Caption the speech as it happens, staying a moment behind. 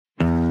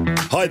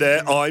Hi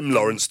there, I'm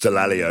Lawrence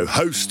Dallaglio,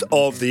 host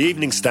of the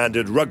Evening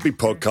Standard Rugby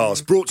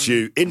podcast, brought to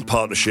you in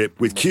partnership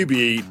with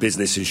QBE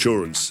Business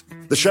Insurance.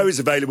 The show is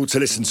available to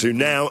listen to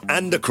now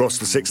and across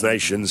the Six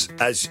Nations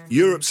as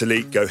Europe's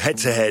elite go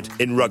head-to-head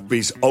in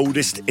rugby's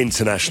oldest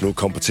international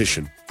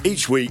competition.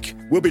 Each week,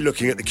 we'll be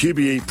looking at the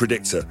QBE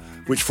Predictor,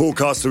 which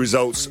forecasts the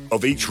results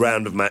of each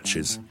round of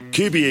matches.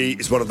 QBE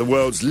is one of the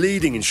world's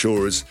leading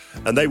insurers,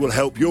 and they will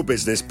help your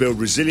business build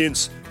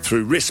resilience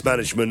through risk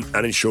management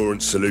and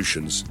insurance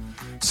solutions.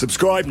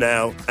 Subscribe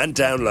now and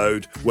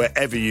download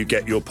wherever you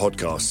get your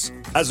podcasts.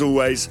 As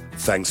always,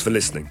 thanks for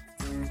listening.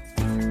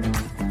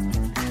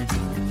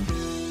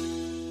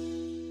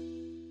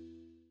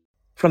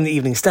 From the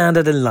Evening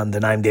Standard in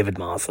London, I'm David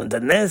Marsland,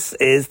 and this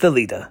is The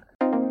Leader.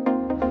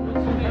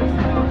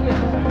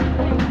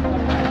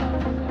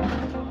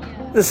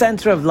 The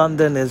centre of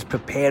London is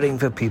preparing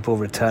for people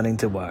returning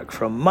to work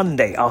from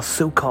Monday, our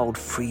so-called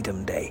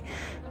Freedom Day.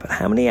 But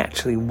how many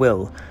actually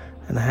will,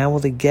 and how will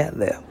they get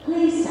there?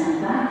 Please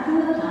stand back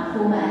from the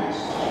platform edge.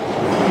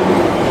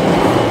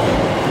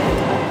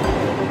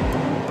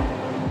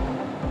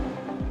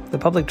 The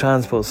public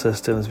transport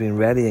system has been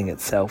readying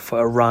itself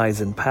for a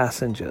rise in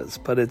passengers,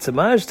 but it's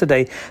emerged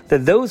today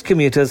that those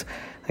commuters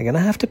are going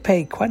to have to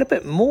pay quite a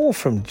bit more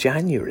from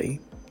January.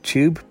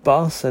 Tube,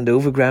 bus and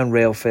overground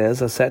rail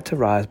fares are set to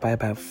rise by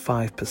about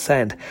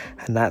 5%,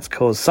 and that's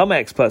caused some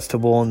experts to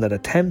warn that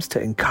attempts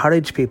to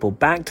encourage people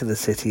back to the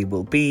city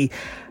will be,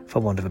 for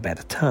want of a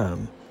better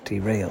term,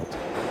 derailed.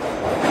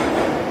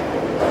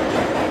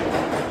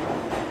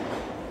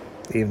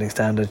 The Evening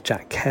Standard's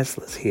Jack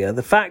Kessler's here.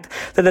 The fact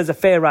that there's a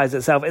fare rise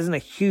itself isn't a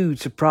huge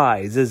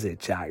surprise, is it,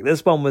 Jack?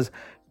 This one was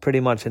pretty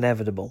much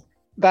inevitable.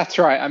 That's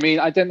right. I mean,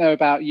 I don't know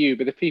about you,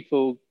 but if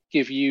people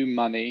give you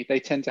money, they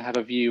tend to have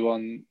a view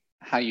on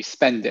how you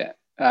spend it.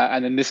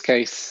 And in this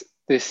case,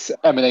 this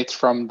emanates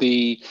from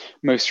the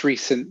most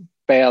recent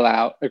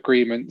bailout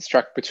agreement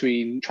struck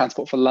between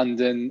Transport for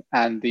London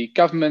and the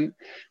government,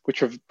 which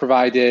have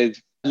provided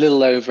a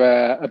little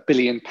over £1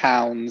 billion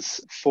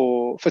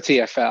for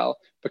TfL,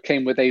 but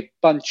came with a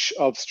bunch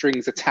of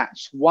strings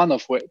attached, one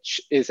of which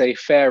is a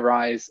fare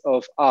rise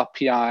of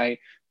RPI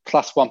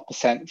plus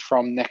 1%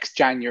 from next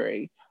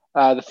January.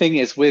 The thing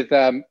is, with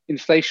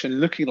inflation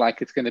looking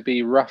like it's going to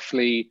be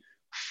roughly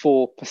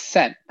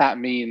 4%, that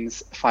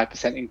means a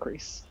 5%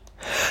 increase.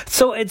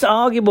 So it's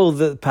arguable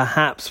that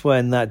perhaps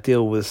when that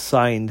deal was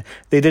signed,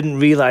 they didn't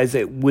realise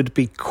it would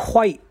be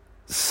quite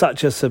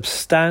such a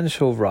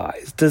substantial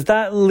rise. Does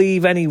that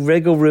leave any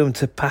wriggle room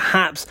to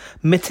perhaps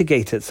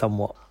mitigate it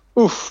somewhat?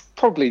 Oof,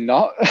 probably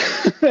not.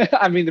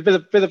 I mean, a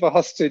bit of a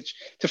hostage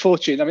to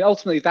fortune. I mean,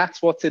 ultimately,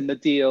 that's what's in the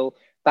deal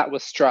that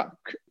was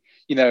struck.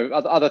 You know,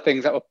 other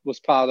things that was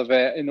part of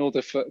it in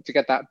order to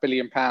get that £1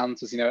 billion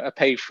was, a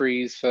pay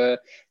freeze for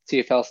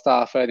TfL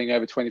staff earning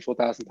over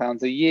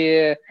 £24,000 a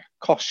year,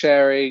 cost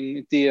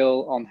sharing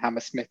deal on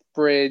Hammersmith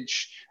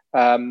Bridge,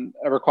 a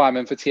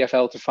requirement for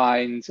TfL to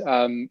find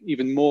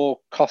even more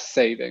cost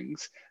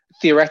savings.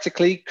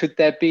 Theoretically, could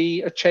there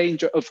be a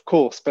change? Of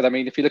course. But I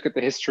mean, if you look at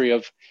the history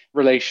of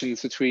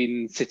relations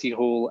between City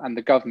Hall and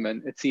the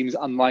government, it seems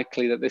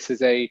unlikely that this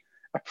is a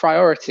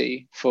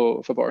priority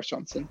for Boris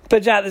Johnson.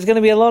 But Jack, there's going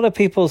to be a lot of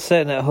people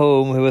sitting at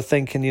home who are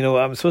thinking,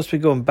 I'm supposed to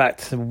be going back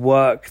to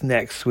work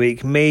next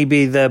week.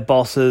 Maybe their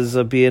bosses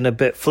are being a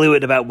bit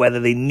fluid about whether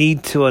they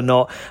need to or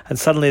not. And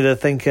suddenly they're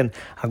thinking,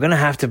 I'm going to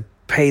have to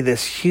pay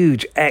this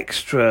huge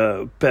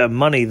extra bit of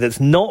money that's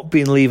not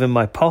been leaving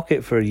my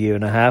pocket for a year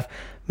and a half.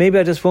 Maybe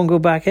I just won't go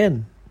back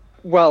in.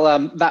 Well,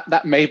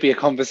 that may be a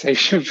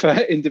conversation for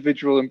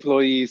individual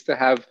employees to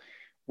have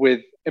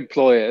with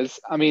employers.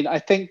 I mean, I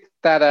think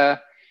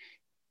that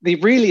the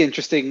really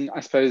interesting, I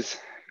suppose,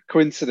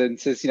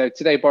 coincidence is,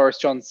 today Boris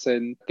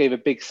Johnson gave a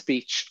big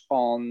speech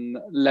on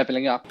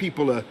levelling up.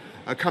 People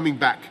are coming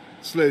back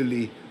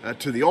slowly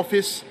to the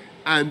office,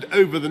 and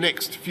over the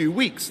next few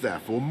weeks,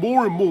 therefore,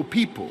 more and more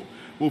people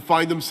will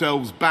find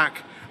themselves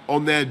back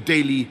on their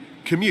daily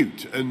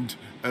commute. And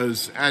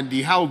as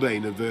Andy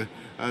Haldane of the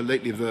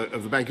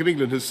Bank of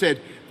England has said,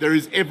 there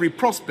is every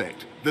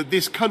prospect that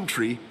this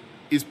country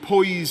is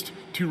poised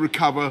to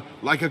recover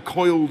like a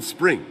coiled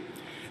spring.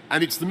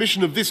 And it's the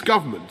mission of this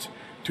government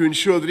to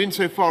ensure that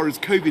insofar as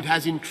COVID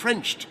has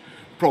entrenched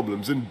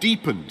problems and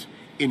deepened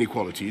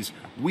inequalities,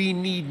 we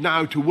need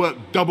now to work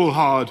double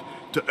hard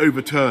to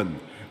overturn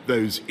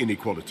those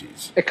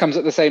inequalities. It comes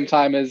at the same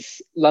time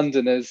as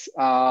Londoners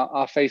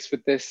are faced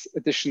with this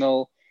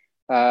additional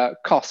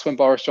cost when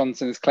Boris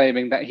Johnson is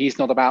claiming that he's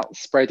not about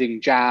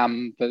spreading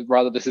jam, but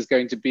rather this is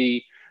going to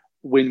be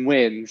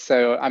win-win.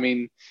 So, I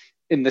mean,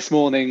 in this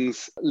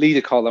morning's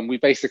leader column, we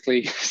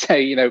basically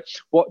say,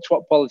 watch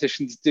what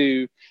politicians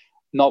do,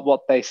 not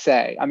what they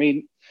say. I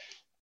mean,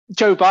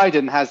 Joe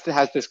Biden has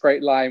this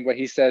great line where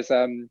he says,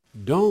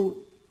 don't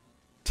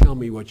tell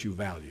me what you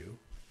value.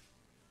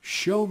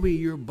 Show me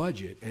your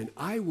budget and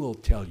I will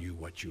tell you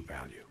what you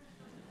value.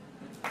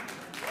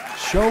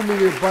 Show me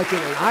your budget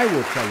and I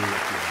will tell you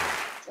what you value.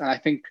 And I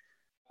think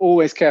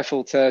always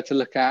careful to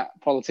look at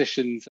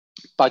politicians'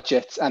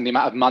 budgets and the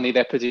amount of money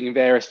they're putting in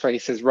various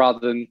places rather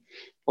than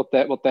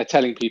what they're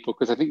telling people,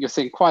 because I think you're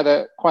seeing quite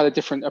a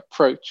different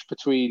approach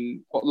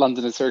between what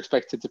Londoners are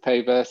expected to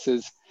pay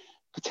versus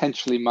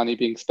potentially money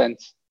being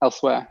spent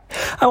elsewhere.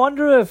 I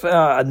wonder if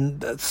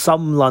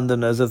some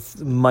Londoners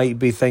might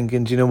be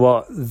thinking, do you know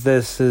what,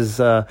 this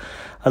is a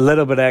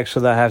little bit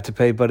extra that I have to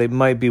pay, but it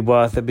might be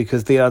worth it,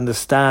 because they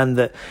understand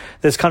that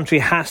this country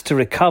has to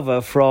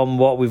recover from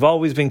what we've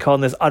always been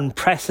calling this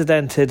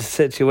unprecedented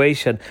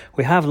situation.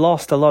 We have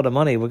lost a lot of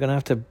money. We're going to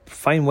have to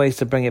find ways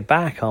to bring it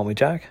back, aren't we,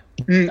 Jack?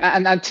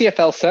 And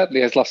TfL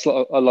certainly has lost a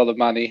lot of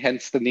money,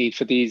 hence the need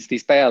for these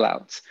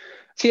bailouts.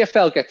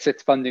 TfL gets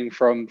its funding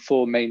from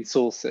four main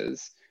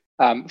sources: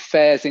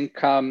 fares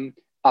income,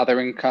 other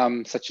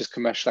income such as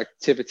commercial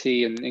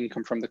activity and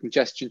income from the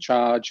congestion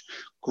charge,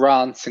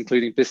 grants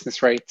including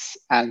business rates,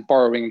 and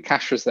borrowing and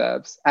cash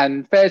reserves.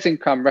 And fares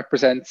income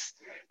represents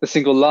the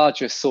single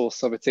largest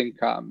source of its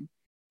income,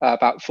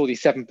 about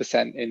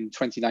 47% in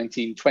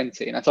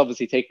 2019-20. And that's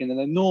obviously taken an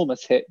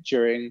enormous hit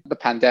during the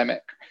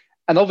pandemic.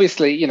 And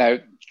obviously,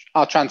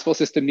 our transport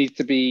system needs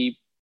to be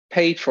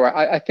paid for.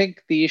 I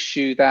think the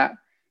issue that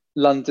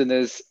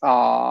Londoners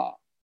are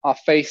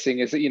facing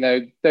is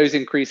that, those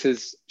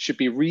increases should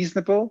be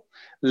reasonable,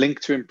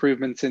 linked to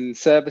improvements in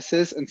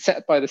services, and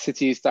set by the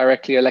city's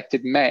directly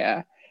elected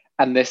mayor.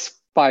 And this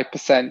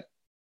 5%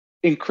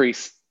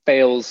 increase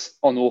fails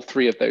on all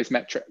three of those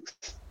metrics.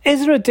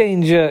 Is there a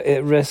danger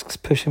it risks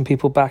pushing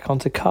people back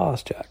onto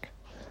cars, Jack?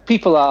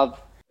 People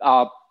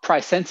are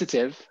price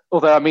sensitive,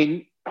 although,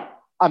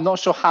 I'm not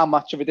sure how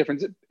much of a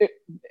difference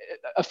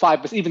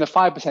even a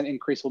 5%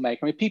 increase will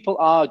make. People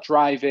are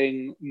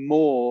driving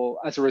more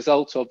as a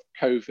result of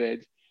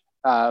COVID.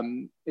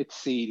 It's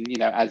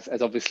seen,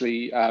 as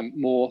obviously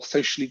more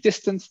socially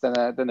distanced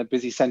than a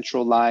busy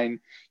central line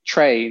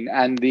train.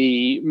 And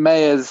the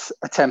mayor's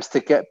attempts to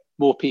get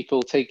more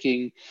people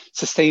taking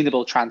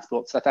sustainable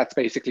transport, so that's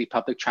basically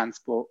public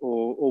transport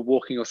or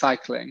walking or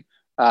cycling,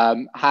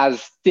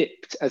 has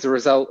dipped as a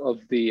result of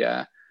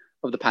the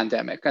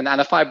pandemic. And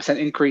a 5%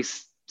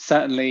 increase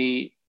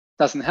certainly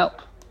doesn't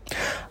help.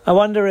 I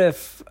wonder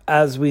if,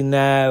 as we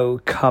now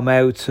come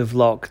out of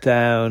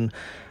lockdown,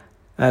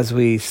 as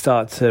we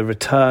start to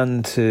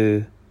return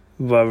to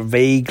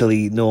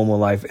vaguely normal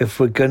life, if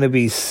we're going to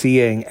be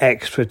seeing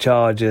extra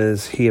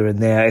charges here and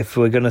there, if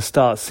we're going to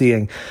start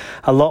seeing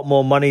a lot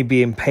more money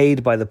being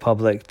paid by the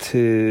public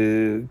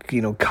to,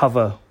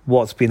 cover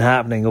what's been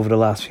happening over the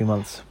last few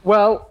months.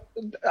 Well,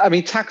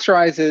 tax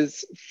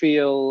rises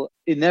feel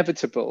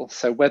inevitable.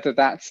 So whether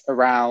that's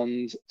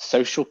around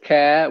social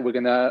care, we're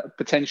going to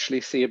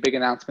potentially see a big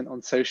announcement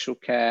on social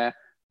care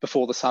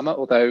before the summer,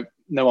 although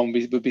no one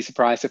would be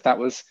surprised if that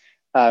was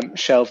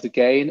shelved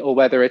again, or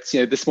whether it's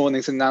this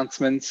morning's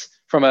announcement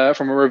from a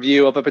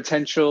review of a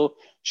potential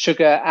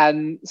sugar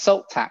and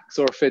salt tax,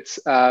 or if it's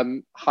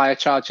higher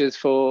charges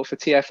for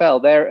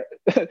TfL. There,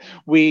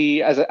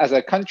 we as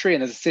a country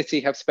and as a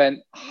city have spent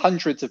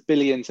hundreds of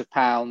billions of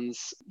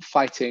pounds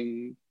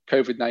fighting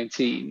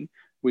COVID-19.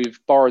 We've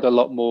borrowed a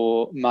lot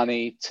more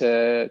money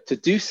to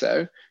do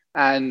so,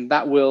 and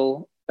that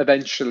will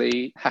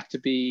eventually have to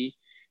be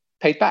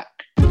paid back.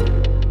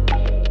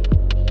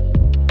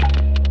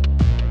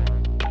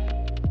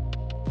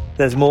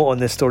 There's more on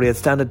this story at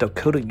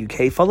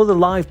standard.co.uk. Follow the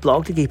live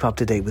blog to keep up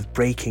to date with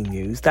breaking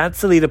news.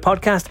 That's the Leader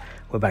Podcast.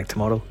 We're back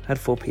tomorrow at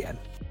 4 p.m.